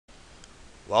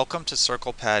Welcome to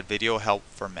CirclePad Video Help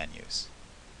for Menus.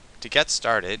 To get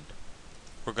started,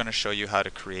 we're going to show you how to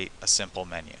create a simple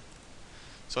menu.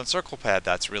 So in CirclePad,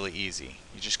 that's really easy.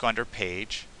 You just go under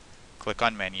Page, click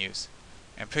on Menus,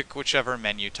 and pick whichever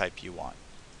menu type you want.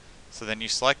 So then you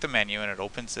select the menu and it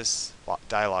opens this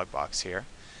dialog box here,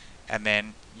 and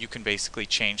then you can basically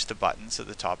change the buttons at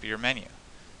the top of your menu.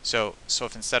 So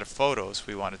if instead of photos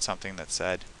we wanted something that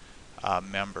said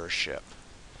membership,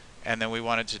 and then we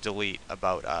wanted to delete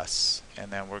about us, and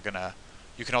then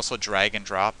you can also drag and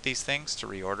drop these things to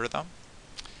reorder them,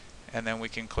 and then we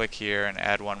can click here and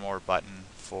add one more button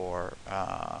for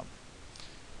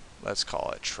let's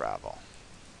call it travel,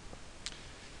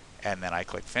 and then I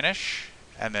click finish,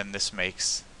 and then this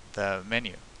makes the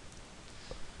menu.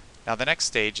 Now the next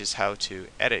stage is how to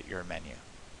edit your menu.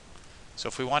 So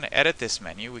if we want to edit this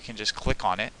menu, we can just click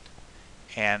on it,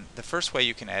 and the first way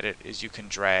you can edit is you can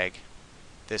drag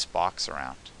this box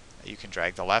around. You can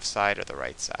drag the left side or the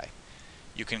right side.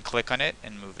 You can click on it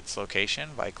and move its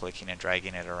location by clicking and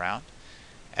dragging it around.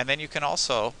 And then you can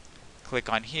also click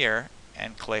on here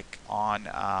and click on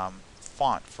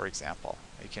font, for example.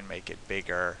 You can make it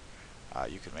bigger,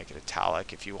 you can make it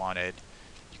italic if you wanted.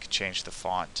 You can change the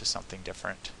font to something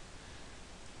different.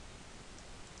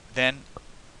 Then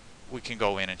we can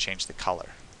go in and change the color.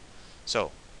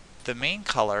 So the main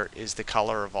color is the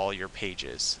color of all your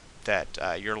pages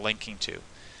that you're linking to,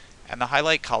 and the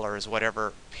highlight color is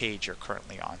whatever page you're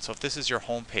currently on. So if this is your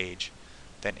home page,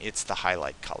 then it's the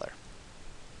highlight color.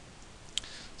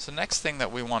 So next thing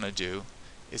that we want to do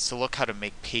is to look how to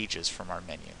make pages from our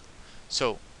menu.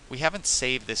 So we haven't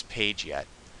saved this page yet,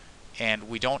 and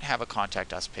we don't have a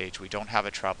contact us page, we don't have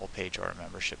a travel page or a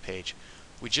membership page.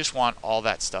 We just want all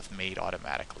that stuff made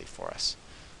automatically for us.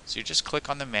 So you just click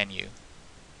on the menu,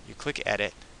 you click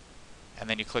edit, and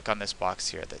then you click on this box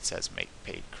here that says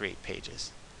create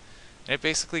pages. And it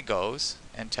basically goes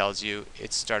and tells you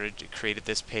it created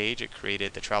this page, it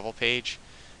created the travel page,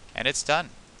 and it's done.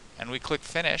 And we click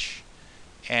finish,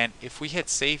 and if we hit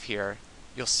save here,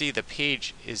 you'll see the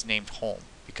page is named home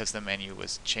because the menu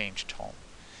was changed home.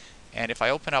 And if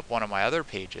I open up one of my other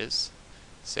pages,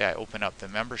 say I open up the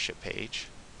membership page,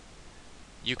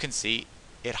 you can see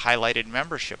it highlighted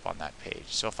membership on that page.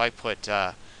 So if I put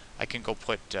I can go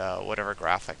put whatever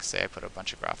graphics, say I put a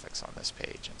bunch of graphics on this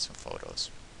page and some photos.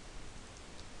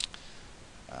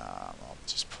 I'll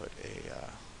just put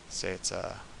say it's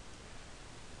a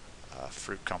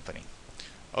fruit company.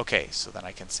 Okay, so then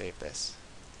I can save this.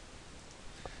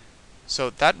 So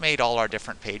that made all our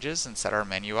different pages and set our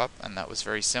menu up, and that was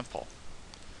very simple.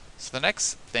 So the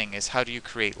next thing is, how do you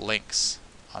create links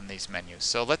on these menus?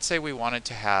 So let's say we wanted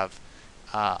to have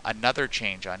another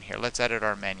change on here. Let's edit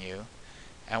our menu,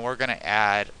 and we're going to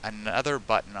add another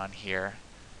button on here,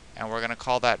 and we're going to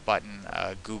call that button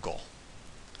Google,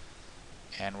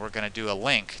 and we're going to do a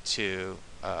link to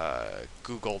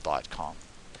google.com.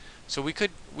 So we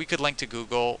could link to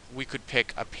Google. We could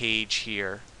pick a page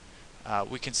here.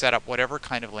 We can set up whatever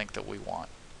kind of link that we want,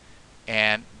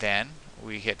 and then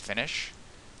we hit finish,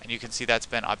 and you can see that's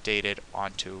been updated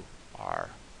onto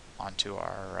our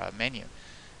menu.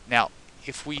 Now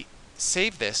if we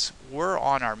save this, we're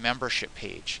on our membership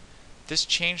page. This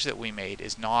change that we made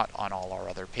is not on all our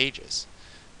other pages,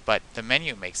 but the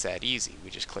menu makes that easy.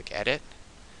 We just click edit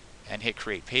and hit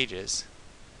create pages.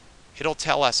 It'll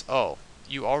tell us, oh,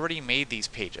 you already made these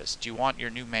pages, do you want your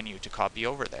new menu to copy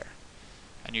over there?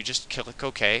 And you just click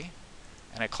OK,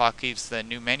 and it copies the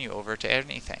new menu over to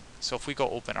anything. So if we go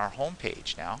open our home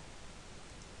page now,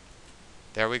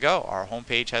 there we go, our home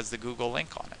page has the Google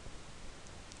link on it.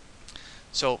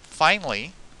 So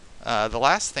finally, the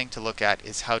last thing to look at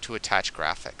is how to attach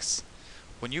graphics.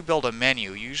 When you build a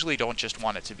menu, you usually don't just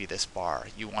want it to be this bar.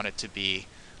 You want it to be,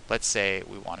 let's say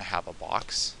we want to have a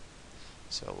box.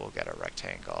 So we'll get a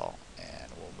rectangle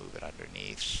and we'll move it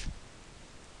underneath.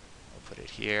 We'll put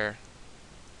it here.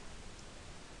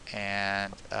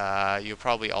 And you'll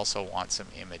probably also want some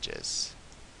images.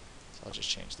 So I'll just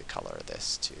change the color of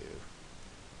this to,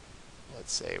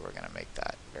 let's say we're going to make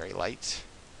that very light.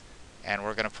 And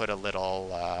we're going to put a little,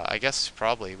 I guess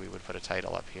probably we would put a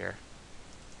title up here.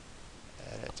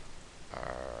 Edit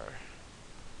our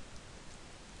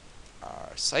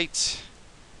site.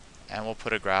 And we'll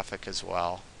put a graphic as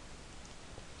well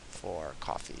for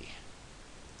coffee.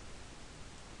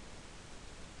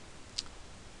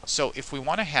 So if we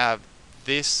want to have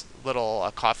this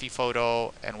little coffee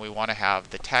photo, and we want to have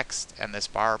the text and this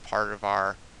bar part of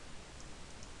our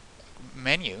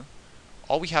menu,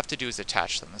 all we have to do is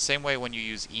attach them. The same way when you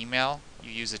use email,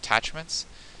 you use attachments.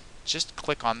 Just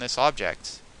click on this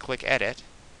object, click edit,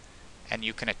 and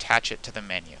you can attach it to the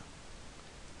menu.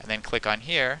 and then click on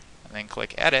here, and then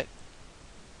click Edit,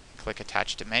 click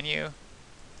Attach to Menu,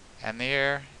 and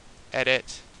there,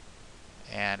 Edit,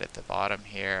 and at the bottom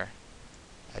here,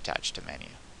 Attach to Menu.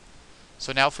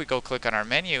 So now if we go click on our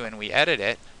menu and we edit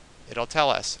it, it'll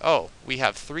tell us, oh, we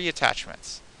have 3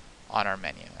 attachments on our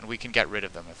menu, and we can get rid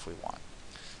of them if we want.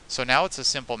 So now it's a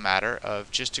simple matter of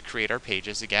just to create our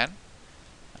pages again,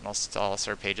 and it'll tell us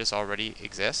our pages already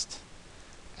exist,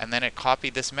 and then it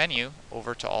copied this menu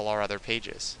over to all our other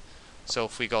pages. So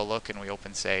if we go look and we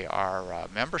open, say, our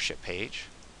membership page,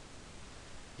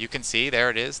 you can see there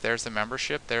it is. There's the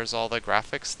membership. There's all the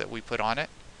graphics that we put on it,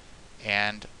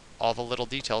 and all the little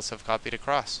details have copied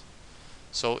across.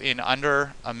 So in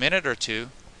under a minute or two,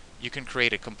 you can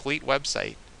create a complete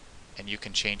website, and you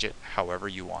can change it however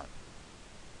you want.